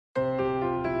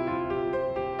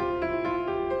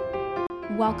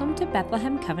Welcome to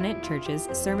Bethlehem Covenant Church's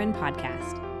Sermon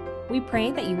Podcast. We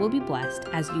pray that you will be blessed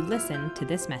as you listen to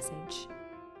this message.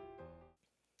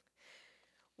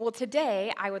 Well,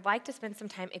 today I would like to spend some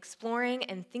time exploring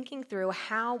and thinking through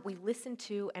how we listen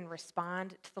to and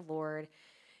respond to the Lord,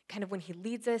 kind of when He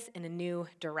leads us in a new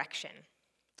direction.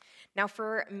 Now,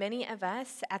 for many of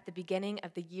us, at the beginning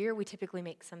of the year, we typically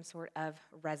make some sort of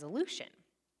resolution.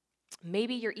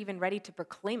 Maybe you're even ready to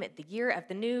proclaim it, the year of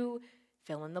the new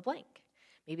fill in the blank.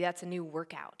 Maybe that's a new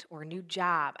workout or a new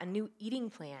job, a new eating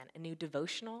plan, a new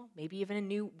devotional, maybe even a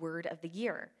new word of the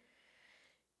year.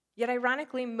 Yet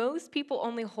ironically, most people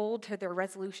only hold to their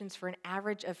resolutions for an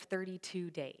average of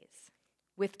 32 days.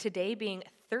 With today being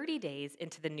 30 days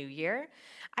into the new year,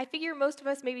 I figure most of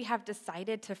us maybe have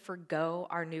decided to forgo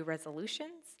our new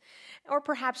resolutions, or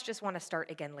perhaps just want to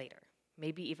start again later,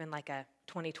 maybe even like a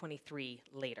 2023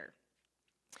 later.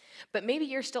 But maybe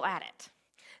you're still at it.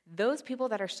 Those people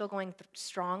that are still going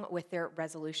strong with their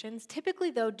resolutions, typically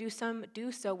though do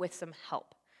so with some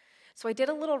help. So I did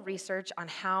a little research on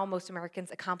how most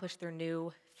Americans accomplish their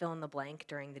new fill in the blank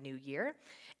during the new year,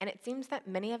 and it seems that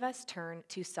many of us turn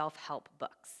to self-help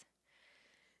books.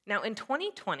 Now in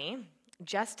 2020,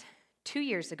 just 2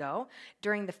 years ago,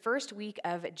 during the first week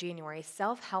of January,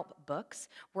 self-help books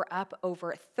were up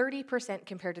over 30%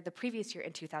 compared to the previous year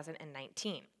in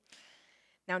 2019.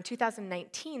 Now, in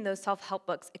 2019, those self-help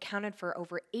books accounted for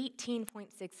over 18.6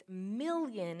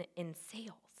 million in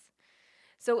sales.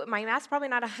 So my math's probably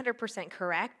not 100%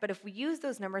 correct, but if we use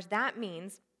those numbers, that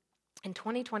means in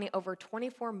 2020, over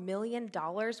 $24 million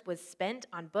was spent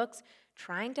on books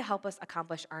trying to help us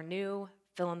accomplish our new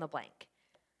fill in the blank.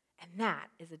 And that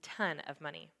is a ton of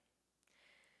money.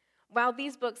 While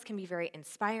these books can be very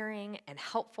inspiring and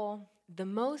helpful, the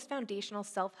most foundational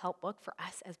self-help book for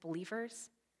us as believers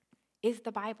is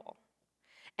the Bible.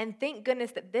 And thank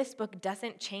goodness that this book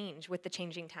doesn't change with the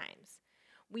changing times.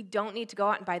 We don't need to go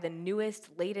out and buy the newest,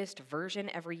 latest version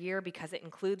every year because it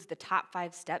includes the top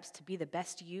 5 steps to be the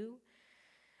best you.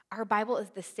 Our Bible is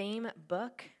the same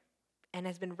book and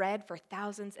has been read for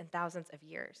thousands and thousands of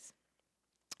years.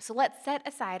 So let's set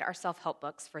aside our self-help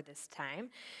books for this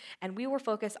time, and we will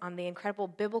focus on the incredible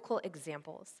biblical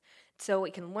examples so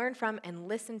we can learn from and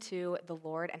listen to the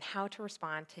Lord and how to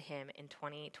respond to Him in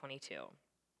 2022.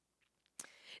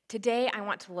 Today, I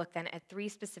want to look then at 3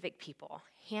 specific people,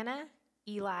 Hannah,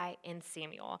 Eli, and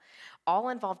Samuel, all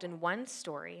involved in one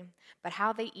story, but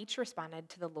how they each responded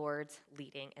to the Lord's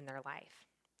leading in their life.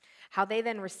 How they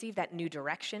then received that new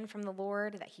direction from the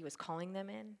Lord that He was calling them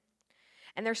in.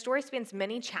 And their story spans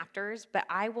many chapters, but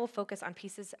I will focus on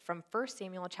pieces from 1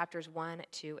 Samuel chapters 1,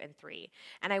 2, and 3.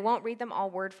 And I won't read them all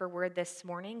word for word this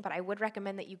morning, but I would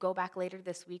recommend that you go back later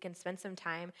this week and spend some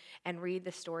time and read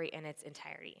the story in its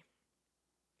entirety.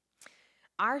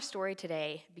 Our story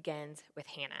today begins with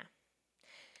Hannah.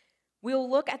 We'll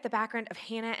look at the background of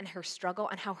Hannah and her struggle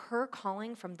and how her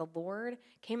calling from the Lord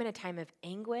came in a time of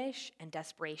anguish and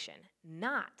desperation,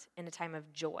 not in a time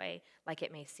of joy like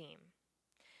it may seem.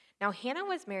 Now, Hannah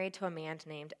was married to a man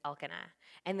named Elkanah,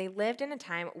 and they lived in a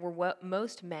time where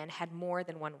most men had more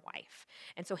than one wife.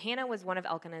 And so Hannah was one of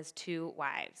Elkanah's 2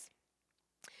 wives.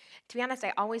 To be honest,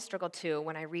 I always struggle too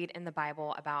when I read in the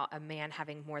Bible about a man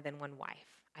having more than one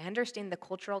wife. I understand the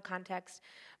cultural context,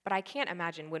 but I can't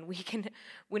imagine when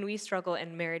we struggle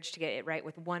in marriage to get it right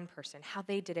with one person, how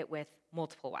they did it with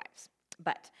multiple wives.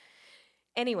 But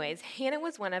anyways, Hannah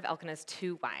was one of Elkanah's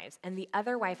 2 wives, and the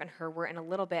other wife and her were in a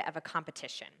little bit of a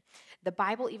competition. The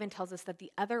Bible even tells us that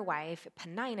the other wife,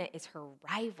 Peninnah, is her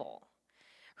rival,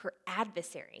 her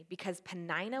adversary, because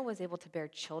Peninnah was able to bear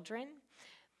children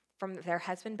from their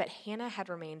husband, but Hannah had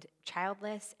remained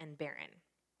childless and barren.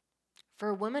 For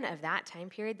a woman of that time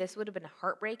period, this would have been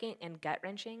heartbreaking and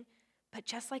gut-wrenching, but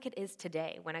just like it is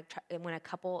today when a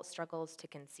couple struggles to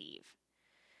conceive.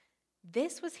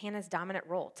 This was Hannah's dominant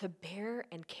role, to bear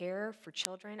and care for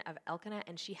children of Elkanah,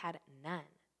 and she had none.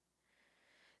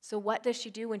 So what does she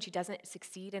do when she doesn't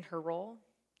succeed in her role?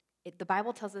 The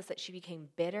Bible tells us that she became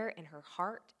bitter in her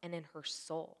heart and in her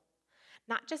soul.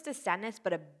 Not just a sadness,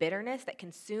 but a bitterness that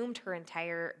consumed her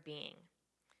entire being.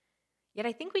 Yet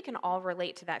I think we can all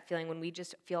relate to that feeling when we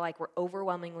just feel like we're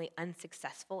overwhelmingly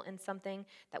unsuccessful in something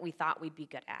that we thought we'd be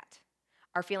good at.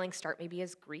 Our feelings start maybe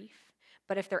as grief,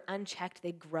 but if they're unchecked,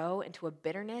 they grow into a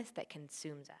bitterness that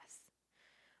consumes us.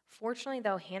 Fortunately,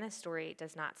 though, Hannah's story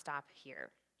does not stop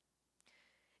here.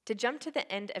 To jump to the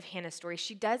end of Hannah's story,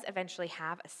 she does eventually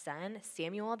have a son,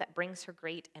 Samuel, that brings her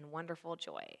great and wonderful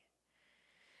joy.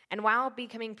 And while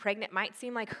becoming pregnant might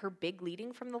seem like her big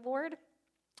leading from the Lord,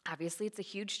 Obviously, it's a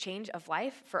huge change of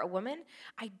life for a woman.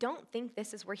 I don't think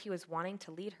this is where he was wanting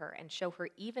to lead her and show her,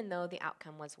 even though the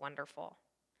outcome was wonderful.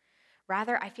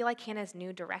 Rather, I feel like Hannah's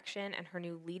new direction and her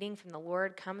new leading from the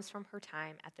Lord comes from her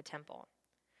time at the temple.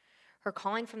 Her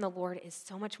calling from the Lord is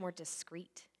so much more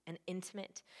discreet and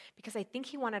intimate because I think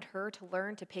he wanted her to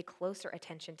learn to pay closer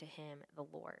attention to him, the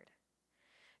Lord.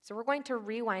 So we're going to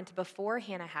rewind to before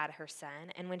Hannah had her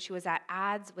son and when she was at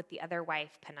odds with the other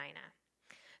wife, Peninnah.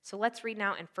 So let's read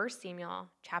now in 1 Samuel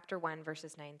chapter 1,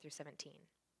 verses 9 through 17.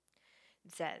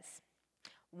 It says,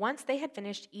 "Once they had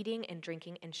finished eating and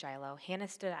drinking in Shiloh, Hannah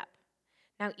stood up.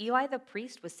 Now Eli the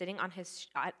priest was sitting on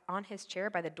his chair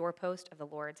by the doorpost of the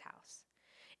Lord's house.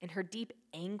 In her deep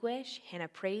anguish, Hannah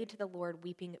prayed to the Lord,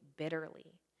 weeping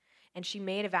bitterly. And she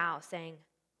made a vow, saying,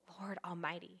 'Lord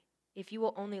Almighty, if you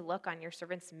will only look on your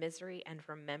servant's misery and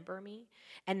remember me,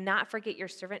 and not forget your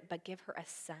servant, but give her a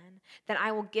son, then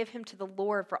I will give him to the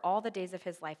Lord for all the days of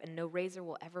his life, and no razor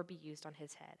will ever be used on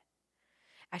his head.'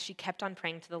 As she kept on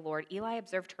praying to the Lord, Eli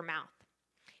observed her mouth.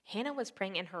 Hannah was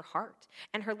praying in her heart,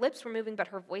 and her lips were moving, but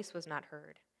her voice was not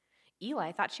heard.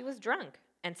 Eli thought she was drunk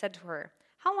and said to her,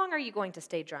 'How long are you going to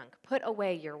stay drunk? Put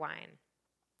away your wine.'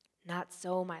 'Not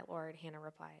so, my lord,' Hannah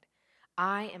replied.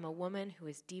 'I am a woman who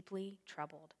is deeply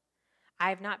troubled. I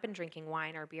have not been drinking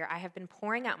wine or beer. I have been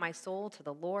pouring out my soul to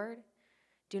the Lord.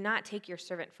 Do not take your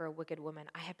servant for a wicked woman.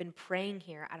 I have been praying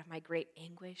here out of my great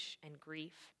anguish and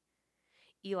grief.'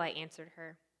 Eli answered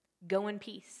her, 'Go in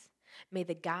peace. May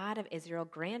the God of Israel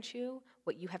grant you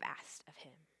what you have asked of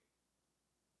him.'"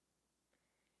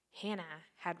 Hannah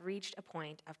had reached a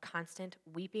point of constant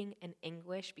weeping and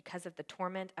anguish because of the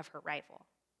torment of her rival.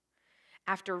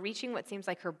 After reaching what seems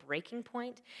like her breaking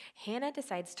point, Hannah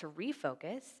decides to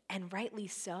refocus, and rightly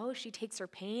so, she takes her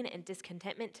pain and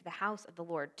discontentment to the house of the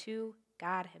Lord, to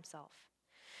God himself.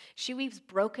 She weeps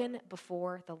broken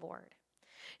before the Lord.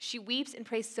 She weeps and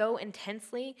prays so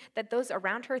intensely that those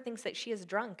around her think that she is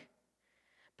drunk.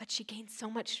 But she gains so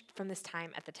much from this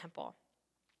time at the temple.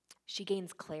 She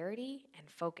gains clarity and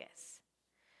focus.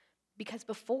 Because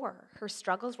before, her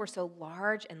struggles were so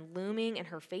large and looming in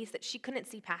her face that she couldn't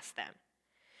see past them.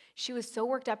 She was so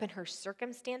worked up in her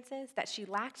circumstances that she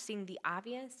lacked seeing the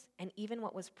obvious and even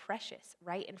what was precious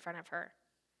right in front of her.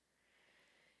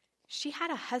 She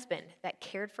had a husband that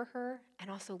cared for her and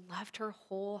also loved her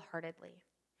wholeheartedly.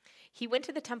 He went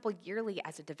to the temple yearly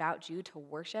as a devout Jew to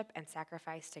worship and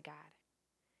sacrifice to God.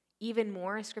 Even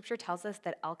more, Scripture tells us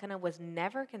that Elkanah was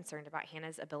never concerned about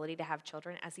Hannah's ability to have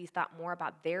children as he thought more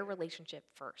about their relationship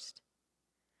first.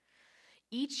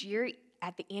 Each year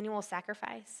at the annual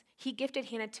sacrifice, he gifted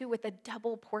Hannah too with a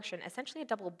double portion, essentially a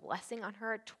double blessing on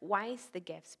her, twice the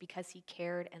gifts because he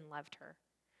cared and loved her.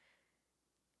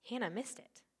 Hannah missed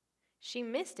it. She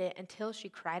missed it until she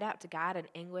cried out to God in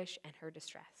anguish and her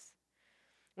distress.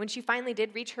 When she finally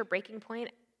did reach her breaking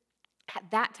point, at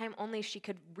that time only she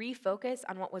could refocus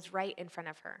on what was right in front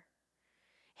of her.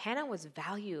 Hannah was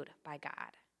valued by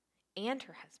God and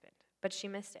her husband, but she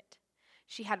missed it.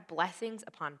 She had blessings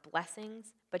upon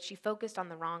blessings, but she focused on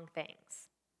the wrong things.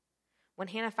 When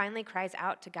Hannah finally cries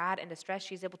out to God in distress,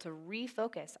 she's able to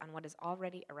refocus on what is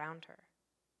already around her.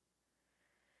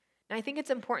 Now, I think it's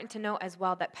important to note as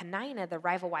well that Peninnah, the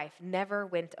rival wife, never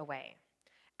went away.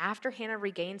 After Hannah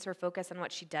regains her focus on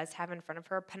what she does have in front of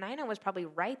her, Peninnah was probably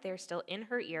right there still in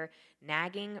her ear,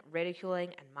 nagging,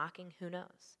 ridiculing, and mocking, who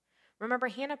knows. Remember,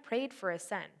 Hannah prayed for a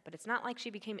son, but it's not like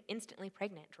she became instantly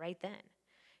pregnant right then.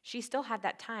 She still had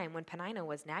that time when Peninnah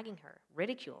was nagging her,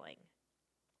 ridiculing.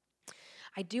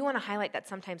 I do want to highlight that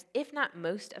sometimes, if not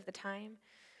most of the time,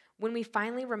 when we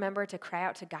finally remember to cry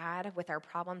out to God with our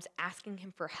problems, asking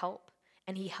him for help,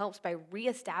 and he helps by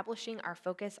reestablishing our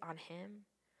focus on him,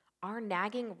 our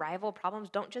nagging rival problems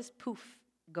don't just poof,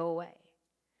 go away.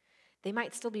 They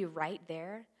might still be right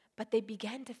there, but they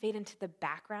begin to fade into the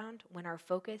background when our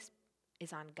focus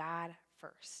is on God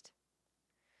first.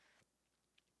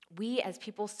 We as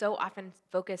people so often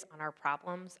focus on our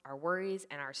problems, our worries,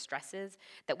 and our stresses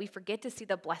that we forget to see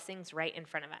the blessings right in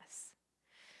front of us.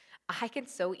 I can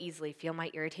so easily feel my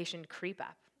irritation creep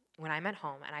up when I'm at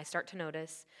home and I start to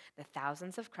notice the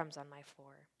thousands of crumbs on my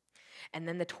floor, and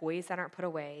then the toys that aren't put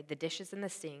away, the dishes in the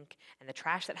sink, and the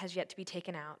trash that has yet to be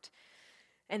taken out.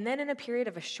 And then in a period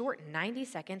of a short 90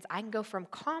 seconds, I can go from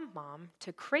calm mom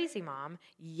to crazy mom,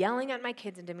 yelling at my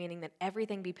kids and demanding that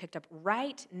everything be picked up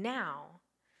right now.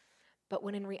 But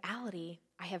when in reality,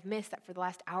 I have missed that for the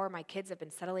last hour, my kids have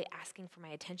been subtly asking for my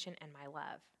attention and my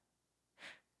love.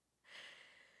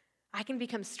 I can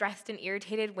become stressed and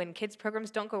irritated when kids'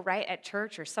 programs don't go right at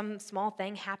church or some small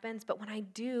thing happens, but when I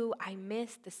do, I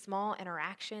miss the small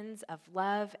interactions of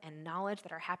love and knowledge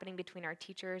that are happening between our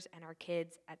teachers and our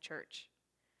kids at church.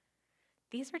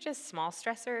 These are just small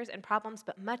stressors and problems,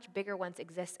 but much bigger ones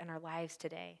exist in our lives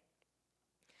today.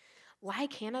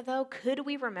 Like Hannah, though, could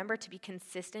we remember to be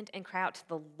consistent and cry out to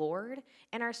the Lord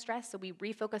in our stress so we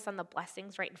refocus on the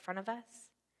blessings right in front of us?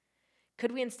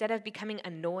 Could we, instead of becoming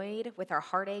annoyed with our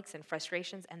heartaches and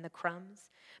frustrations and the crumbs,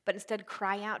 but instead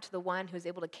cry out to the one who is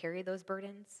able to carry those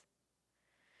burdens?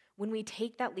 When we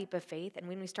take that leap of faith and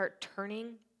when we start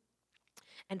turning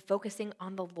and focusing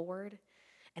on the Lord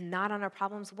and not on our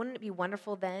problems, wouldn't it be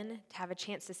wonderful then to have a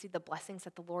chance to see the blessings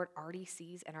that the Lord already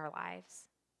sees in our lives?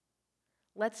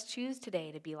 Let's choose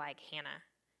today to be like Hannah,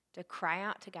 to cry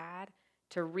out to God,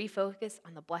 to refocus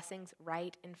on the blessings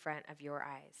right in front of your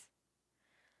eyes.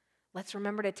 Let's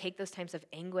remember to take those times of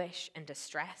anguish and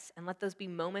distress and let those be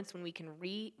moments when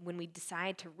we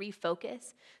decide to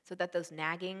refocus so that those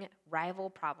nagging rival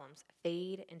problems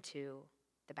fade into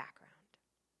the background.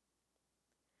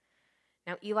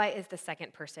 Now, Eli is the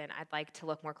second person I'd like to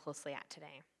look more closely at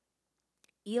today.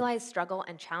 Eli's struggle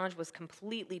and challenge was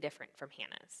completely different from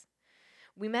Hannah's.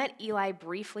 We met Eli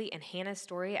briefly in Hannah's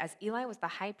story as Eli was the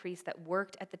high priest that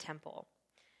worked at the temple.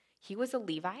 He was a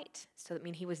Levite, so that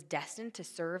means he was destined to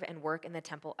serve and work in the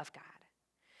temple of God.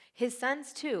 His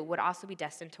sons, too, would also be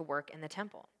destined to work in the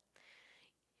temple.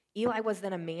 Eli was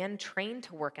then a man trained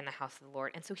to work in the house of the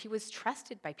Lord, and so he was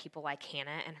trusted by people like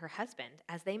Hannah and her husband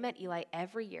as they met Eli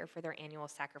every year for their annual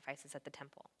sacrifices at the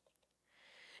temple.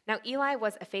 Now, Eli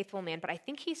was a faithful man, but I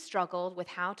think he struggled with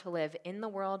how to live in the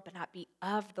world but not be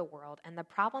of the world, and the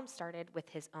problem started with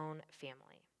his own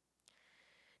family.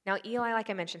 Now, Eli,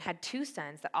 like I mentioned, had two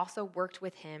sons that also worked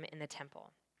with him in the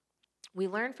temple. We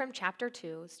learn from chapter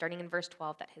 2, starting in verse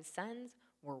 12, that his sons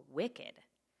were wicked.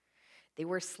 They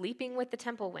were sleeping with the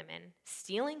temple women,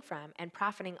 stealing from and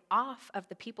profiting off of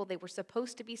the people they were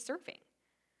supposed to be serving.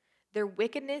 Their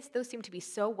wickedness, though, seemed to be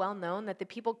so well known that the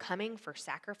people coming for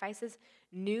sacrifices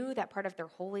knew that part of their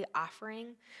holy offering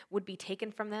would be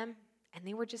taken from them, and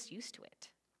they were just used to it.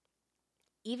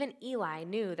 Even Eli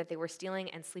knew that they were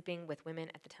stealing and sleeping with women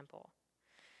at the temple.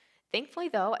 Thankfully,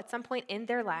 though, at some point in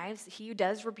their lives, he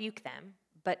does rebuke them,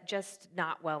 but just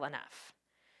not well enough.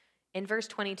 In verse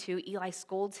 22, Eli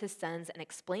scolds his sons and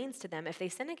explains to them if they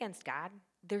sin against God,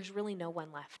 there's really no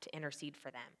one left to intercede for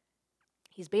them.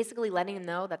 He's basically letting them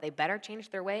know that they better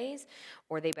change their ways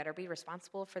or they better be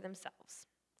responsible for themselves.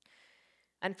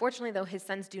 Unfortunately, though, his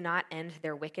sons do not end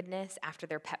their wickedness after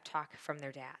their pep talk from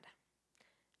their dad.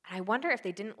 And I wonder if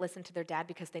they didn't listen to their dad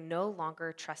because they no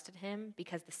longer trusted him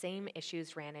because the same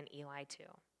issues ran in Eli too.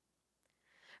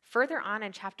 Further on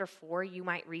in chapter 4, you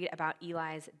might read about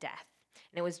Eli's death.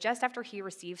 And it was just after he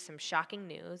received some shocking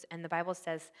news, and the Bible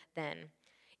says then,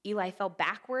 Eli fell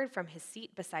backward from his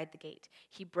seat beside the gate.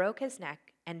 He broke his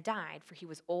neck and died, for he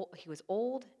was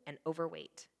old and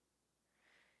overweight.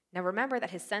 Now remember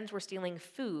that his sons were stealing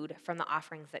food from the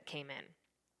offerings that came in.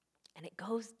 And it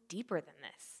goes deeper than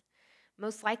this.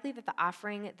 Most likely that the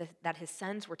offering that his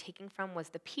sons were taking from was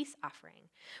the peace offering,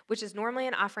 which is normally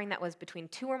an offering that was between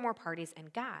two or more parties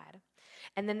and God,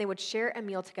 and then they would share a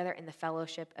meal together in the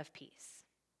fellowship of peace.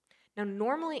 Now,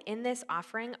 normally in this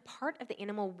offering, part of the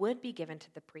animal would be given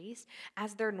to the priest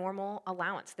as their normal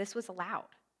allowance. This was allowed.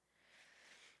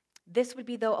 This would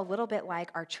be, though, a little bit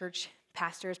like our church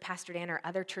pastors, Pastor Dan, or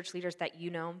other church leaders that you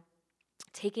know,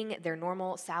 taking their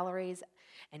normal salaries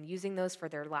and using those for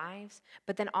their lives,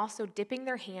 but then also dipping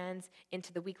their hands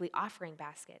into the weekly offering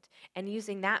basket and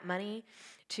using that money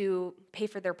to pay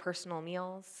for their personal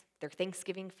meals, their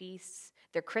Thanksgiving feasts,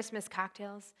 their Christmas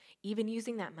cocktails, even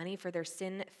using that money for their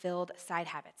sin-filled side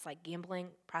habits like gambling,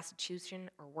 prostitution,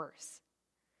 or worse.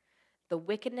 The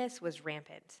wickedness was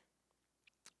rampant.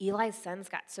 Eli's sons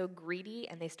got so greedy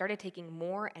and they started taking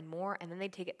more, and then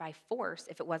they'd take it by force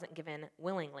if it wasn't given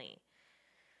willingly.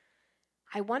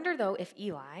 I wonder, though, if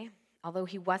Eli, although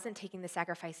he wasn't taking the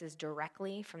sacrifices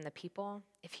directly from the people,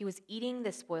 if he was eating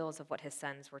the spoils of what his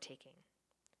sons were taking.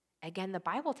 Again, the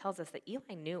Bible tells us that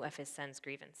Eli knew of his sons'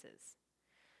 grievances.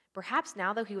 Perhaps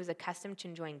now, though, he was accustomed to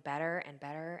enjoying better and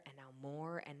better and now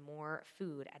more and more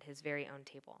food at his very own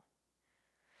table.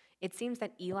 It seems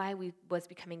that Eli was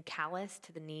becoming callous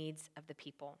to the needs of the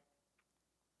people.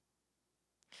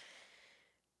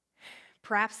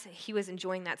 Perhaps he was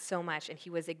enjoying that so much and he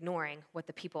was ignoring what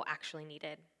the people actually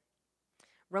needed.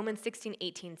 Romans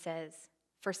 16:18 says,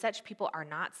 "For such people are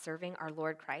not serving our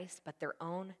Lord Christ, but their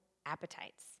own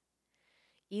appetites."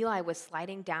 Eli was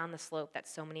sliding down the slope that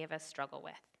so many of us struggle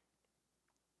with.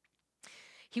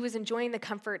 He was enjoying the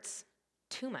comforts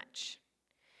too much.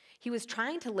 He was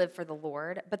trying to live for the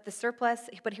Lord,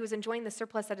 but he was enjoying the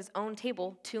surplus at his own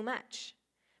table too much.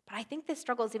 But I think this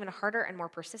struggle is even harder and more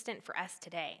persistent for us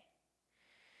today.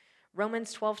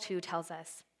 Romans 12:2 tells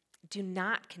us, "Do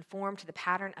not conform to the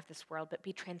pattern of this world, but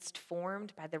be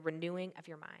transformed by the renewing of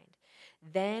your mind.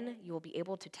 Then you will be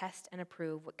able to test and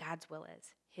approve what God's will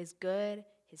is, his good,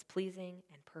 his pleasing,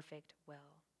 and perfect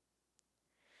will."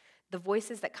 The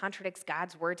voices that contradicts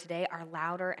God's word today are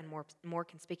louder and more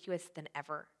conspicuous than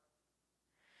ever.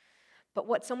 But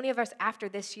what so many of us after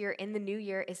this year in the new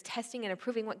year is testing and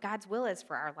approving what God's will is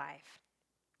for our life.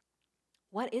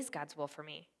 What is God's will for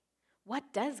me?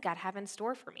 What does God have in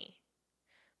store for me?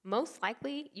 Most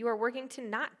likely, you are working to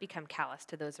not become callous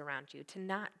to those around you, to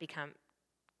not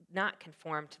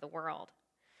conform to the world.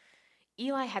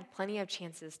 Eli had plenty of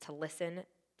chances to listen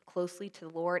closely to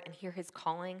the Lord and hear his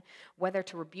calling, whether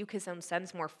to rebuke his own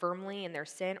sons more firmly in their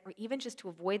sin or even just to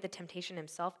avoid the temptation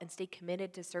himself and stay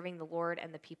committed to serving the Lord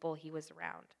and the people he was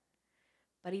around.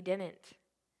 But he didn't.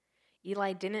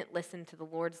 Eli didn't listen to the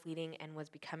Lord's leading and was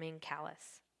becoming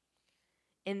callous.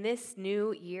 In this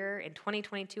new year, in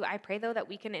 2022, I pray, though, that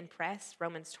we can impress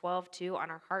Romans 12:2 on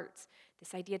our hearts,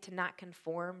 this idea to not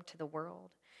conform to the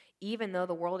world, even though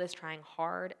the world is trying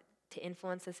hard to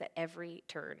influence us at every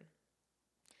turn.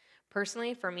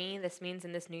 Personally, for me, this means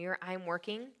in this new year, I'm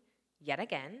working, yet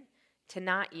again, to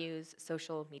not use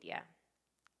social media.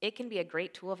 It can be a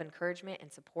great tool of encouragement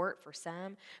and support for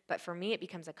some, but for me, it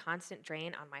becomes a constant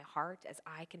drain on my heart as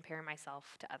I compare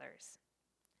myself to others.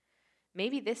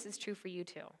 Maybe this is true for you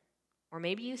too. Or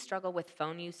maybe you struggle with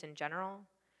phone use in general,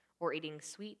 or eating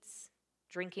sweets,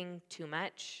 drinking too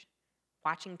much,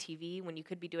 watching TV when you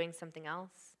could be doing something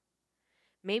else.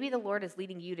 Maybe the Lord is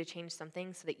leading you to change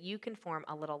something so that you conform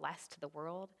a little less to the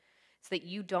world, so that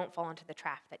you don't fall into the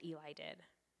trap that Eli did.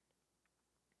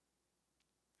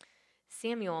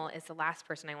 Samuel is the last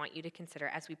person I want you to consider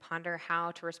as we ponder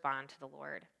how to respond to the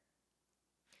Lord.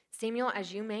 Samuel,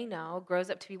 as you may know, grows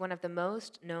up to be one of the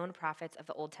most known prophets of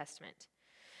the Old Testament.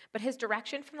 But his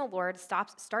direction from the Lord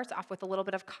starts off with a little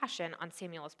bit of caution on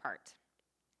Samuel's part.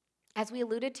 As we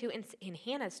alluded to in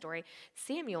Hannah's story,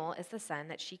 Samuel is the son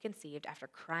that she conceived after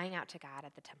crying out to God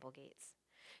at the temple gates.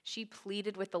 She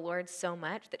pleaded with the Lord so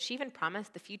much that she even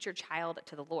promised the future child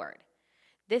to the Lord.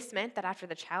 This meant that after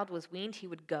the child was weaned, he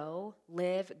would go,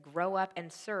 live, grow up,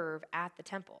 and serve at the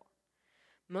temple.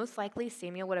 Most likely,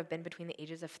 Samuel would have been between the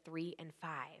ages of 3 and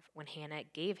 5 when Hannah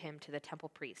gave him to the temple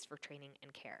priest for training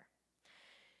and care.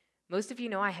 Most of you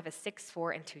know I have a 6,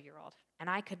 4, and 2-year-old, and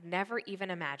I could never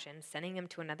even imagine sending them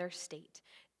to another state,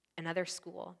 another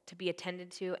school, to be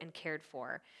attended to and cared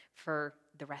for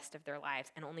the rest of their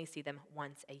lives and only see them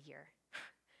once a year.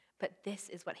 But this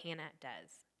is what Hannah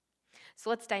does. So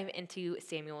let's dive into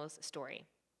Samuel's story.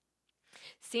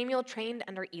 Samuel trained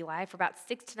under Eli for about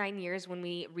 6 to 9 years when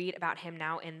we read about him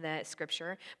now in the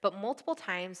scripture, but multiple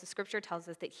times the scripture tells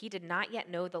us that he did not yet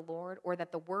know the Lord or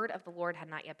that the word of the Lord had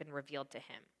not yet been revealed to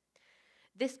him.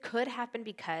 This could happen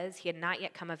because he had not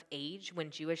yet come of age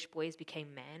when Jewish boys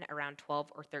became men around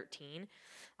 12 or 13,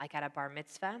 like at a bar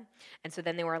mitzvah, and so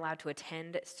then they were allowed to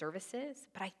attend services.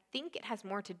 But I think it has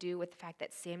more to do with the fact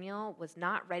that Samuel was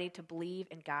not ready to believe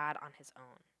in God on his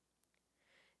own.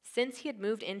 Since he had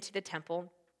moved into the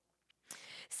temple,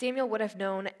 Samuel would have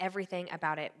known everything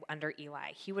about it under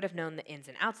Eli. He would have known the ins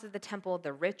and outs of the temple,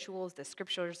 the rituals, the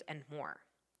scriptures, and more.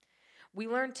 We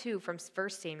learn, too, from 1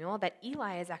 Samuel that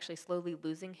Eli is actually slowly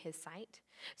losing his sight.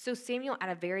 So Samuel, at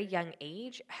a very young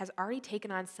age, has already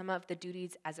taken on some of the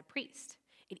duties as a priest.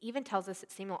 It even tells us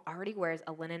that Samuel already wears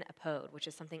a linen ephod, which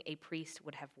is something a priest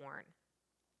would have worn.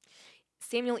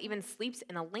 Samuel even sleeps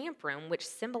in a lamp room, which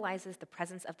symbolizes the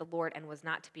presence of the Lord and was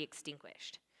not to be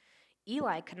extinguished.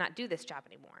 Eli could not do this job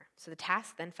anymore, so the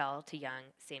task then fell to young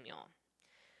Samuel.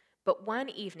 But one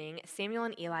evening, Samuel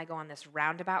and Eli go on this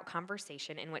roundabout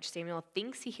conversation in which Samuel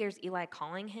thinks he hears Eli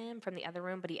calling him from the other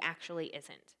room, but he actually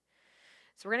isn't.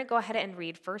 So we're going to go ahead and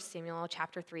read 1 Samuel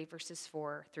chapter 3, verses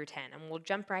 4 through 10, and we'll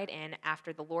jump right in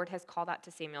after the Lord has called out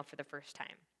to Samuel for the first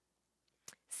time.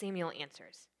 Samuel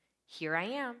answers, "Here I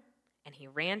am." And he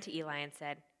ran to Eli and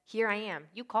said, "Here I am.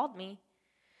 You called me."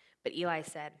 But Eli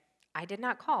said, "I did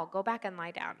not call. Go back and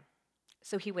lie down."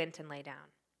 So he went and lay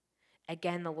down.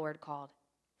 Again the Lord called,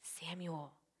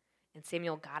 "Samuel." And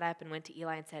Samuel got up and went to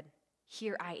Eli and said,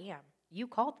 "Here I am. You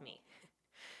called me."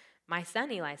 "My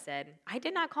son," Eli said, "I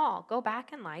did not call. Go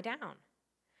back and lie down."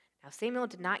 Now Samuel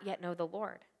did not yet know the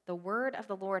Lord. The word of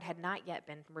the Lord had not yet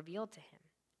been revealed to him.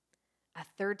 A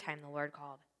third time the Lord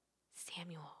called,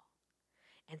 "Samuel."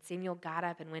 And Samuel got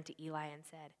up and went to Eli and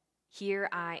said, "Here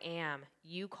I am.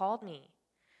 You called me."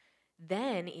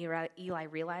 Then Eli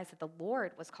realized that the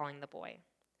Lord was calling the boy.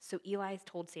 So Eli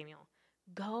told Samuel,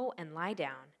 "Go and lie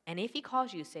down, and if he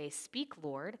calls you, say, 'Speak,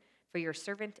 Lord, for your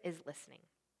servant is listening.'"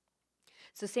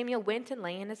 So Samuel went and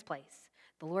lay in his place.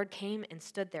 The Lord came and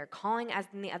stood there, calling as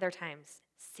in the other times,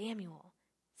 "Samuel,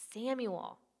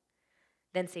 Samuel."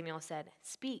 Then Samuel said,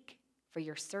 "Speak, for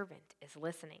your servant is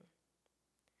listening."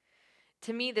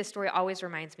 To me, this story always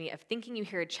reminds me of thinking you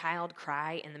hear a child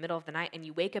cry in the middle of the night and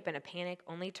you wake up in a panic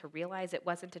only to realize it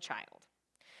wasn't a child.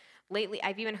 Lately,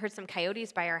 I've even heard some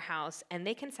coyotes by our house, and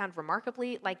they can sound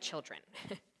remarkably like children.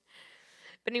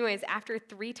 But anyways, after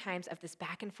 3 times of this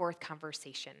back and forth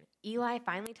conversation, Eli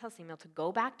finally tells Samuel to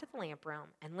go back to the lamp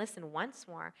room and listen once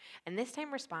more, and this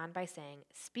time respond by saying,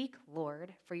 "Speak,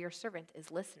 Lord, for your servant is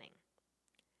listening."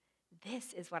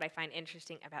 This is what I find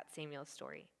interesting about Samuel's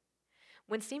story.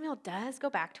 When Samuel does go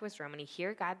back to his room and he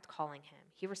hears God calling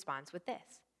him, he responds with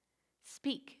this: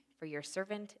 "Speak, for your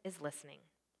servant is listening."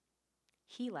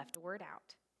 He left a word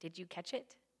out. Did you catch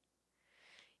it?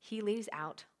 He leaves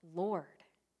out Lord.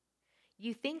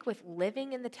 You think with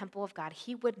living in the temple of God,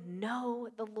 he would know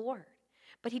the Lord,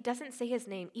 but he doesn't say his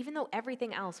name, even though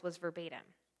everything else was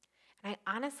verbatim. And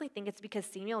I honestly think it's because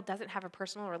Samuel doesn't have a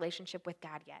personal relationship with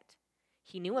God yet.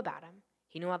 He knew about him.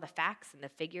 He knew all the facts and the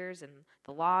figures and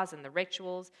the laws and the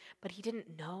rituals, but he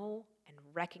didn't know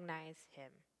and recognize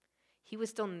him. He was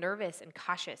still nervous and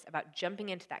cautious about jumping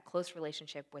into that close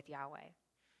relationship with Yahweh.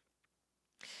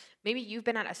 Maybe you've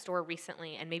been at a store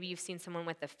recently and maybe you've seen someone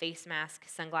with a face mask,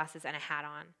 sunglasses, and a hat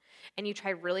on, and you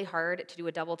tried really hard to do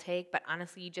a double take, but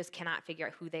honestly, you just cannot figure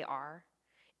out who they are.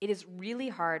 It is really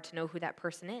hard to know who that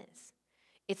person is.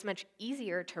 It's much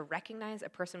easier to recognize a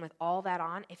person with all that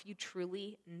on if you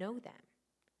truly know them.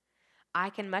 I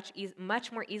can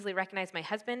much more easily recognize my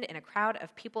husband in a crowd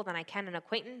of people than I can an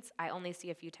acquaintance I only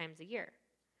see a few times a year.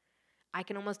 I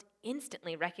can almost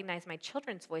instantly recognize my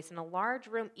children's voice in a large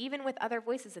room, even with other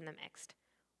voices in the mix.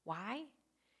 Why?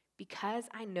 Because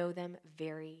I know them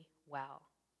very well.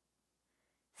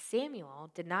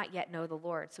 Samuel did not yet know the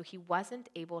Lord, so he wasn't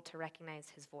able to recognize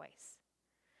his voice.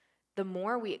 The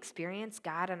more we experience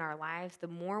God in our lives, the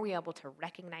more we are able to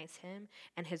recognize him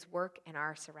and his work in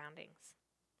our surroundings.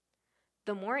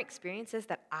 The more experiences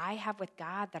that I have with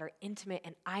God that are intimate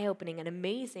and eye-opening and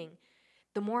amazing,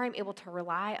 the more I'm able to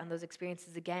rely on those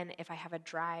experiences again if I have a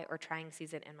dry or trying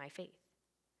season in my faith.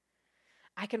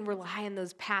 I can rely on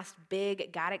those past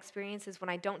big God experiences when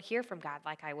I don't hear from God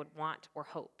like I would want or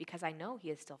hope, because I know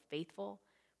he is still faithful,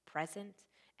 present,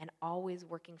 and always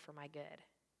working for my good.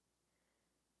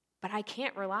 But I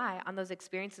can't rely on those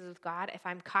experiences with God if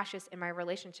I'm cautious in my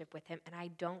relationship with him and I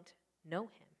don't know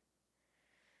him.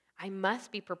 I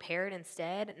must be prepared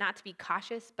instead, not to be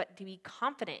cautious, but to be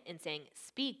confident in saying,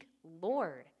 "Speak,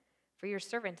 Lord, for your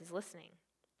servant is listening,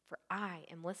 for I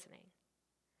am listening."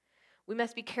 We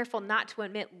must be careful not to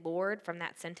omit Lord from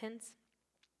that sentence,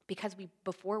 because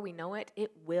before we know it,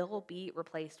 it will be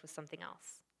replaced with something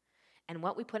else. And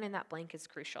what we put in that blank is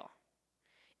crucial.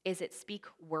 Is it speak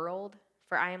world,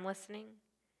 for I am listening?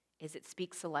 Is it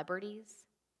speak celebrities?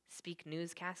 Speak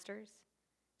newscasters?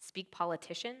 Speak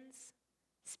politicians?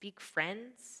 Speak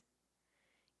friends?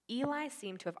 Eli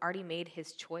seemed to have already made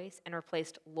his choice and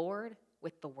replaced Lord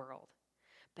with the world.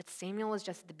 But Samuel was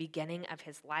just at the beginning of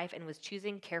his life and was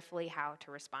choosing carefully how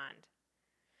to respond.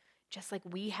 Just like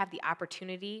we have the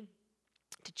opportunity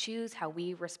to choose how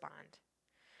we respond.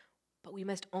 But we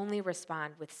must only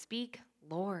respond with "Speak,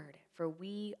 Lord, for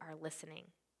we are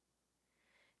listening."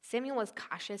 Samuel was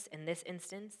cautious in this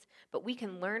instance, but we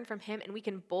can learn from him and we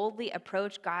can boldly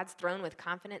approach God's throne with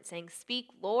confidence, saying, "Speak,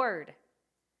 Lord."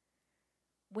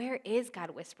 Where is God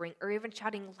whispering or even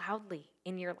shouting loudly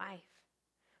in your life?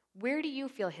 Where do you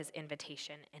feel his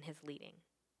invitation and his leading?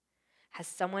 Has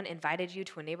someone invited you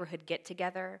to a neighborhood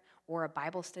get-together or a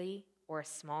Bible study or a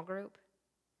small group?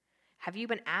 Have you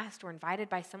been asked or invited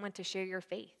by someone to share your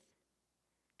faith?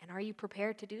 And are you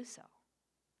prepared to do so?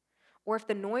 Or if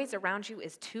the noise around you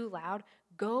is too loud,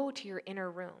 go to your inner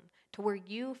room, to where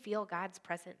you feel God's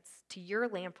presence, to your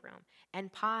lamp room,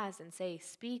 and pause and say,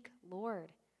 "Speak,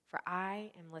 Lord, for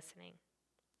I am listening."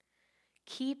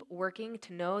 Keep working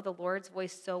to know the Lord's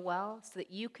voice so well so that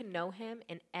you can know him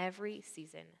in every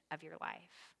season of your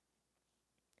life.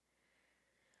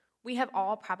 We have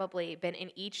all probably been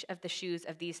in each of the shoes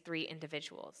of these 3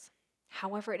 individuals.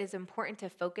 However, it is important to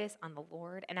focus on the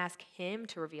Lord and ask him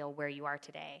to reveal where you are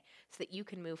today so that you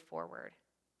can move forward,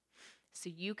 so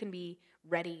you can be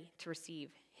ready to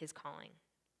receive his calling.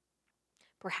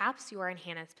 Perhaps you are in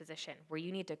Hannah's position where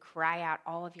you need to cry out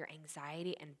all of your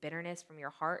anxiety and bitterness from your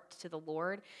heart to the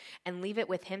Lord and leave it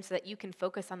with him so that you can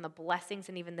focus on the blessings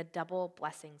and even the double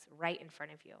blessings right in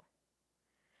front of you.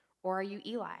 Or are you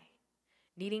Eli,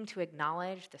 needing to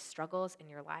acknowledge the struggles in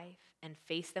your life and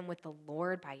face them with the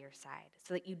Lord by your side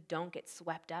so that you don't get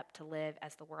swept up to live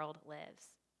as the world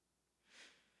lives?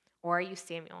 Or are you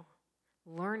Samuel,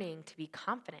 learning to be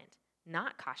confident,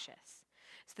 not cautious,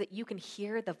 so that you can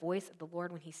hear the voice of the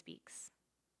Lord when he speaks?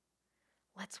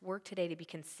 Let's work today to be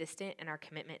consistent in our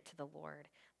commitment to the Lord,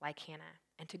 like Hannah,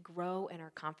 and to grow in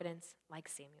our confidence, like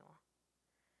Samuel.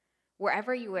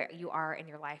 Wherever you are in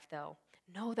your life, though,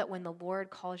 know that when the Lord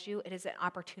calls you, it is an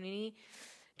opportunity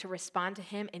to respond to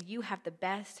him, and you have the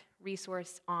best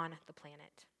resource on the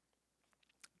planet.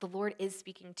 The Lord is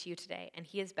speaking to you today, and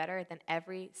he is better than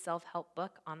every self-help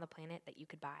book on the planet that you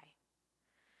could buy.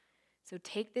 So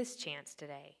take this chance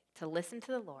today to listen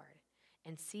to the Lord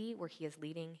and see where he is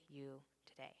leading you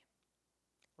today.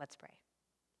 Let's pray.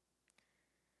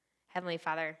 Heavenly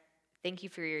Father, thank you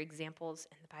for your examples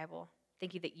in the Bible.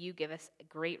 Thank you that you give us a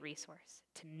great resource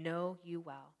to know you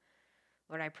well.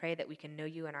 Lord, I pray that we can know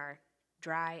you in our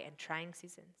dry and trying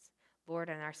seasons. Lord,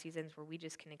 in our seasons where we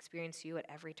just can experience you at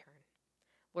every turn.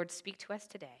 Lord, speak to us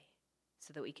today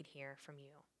so that we can hear from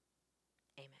you.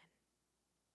 Amen.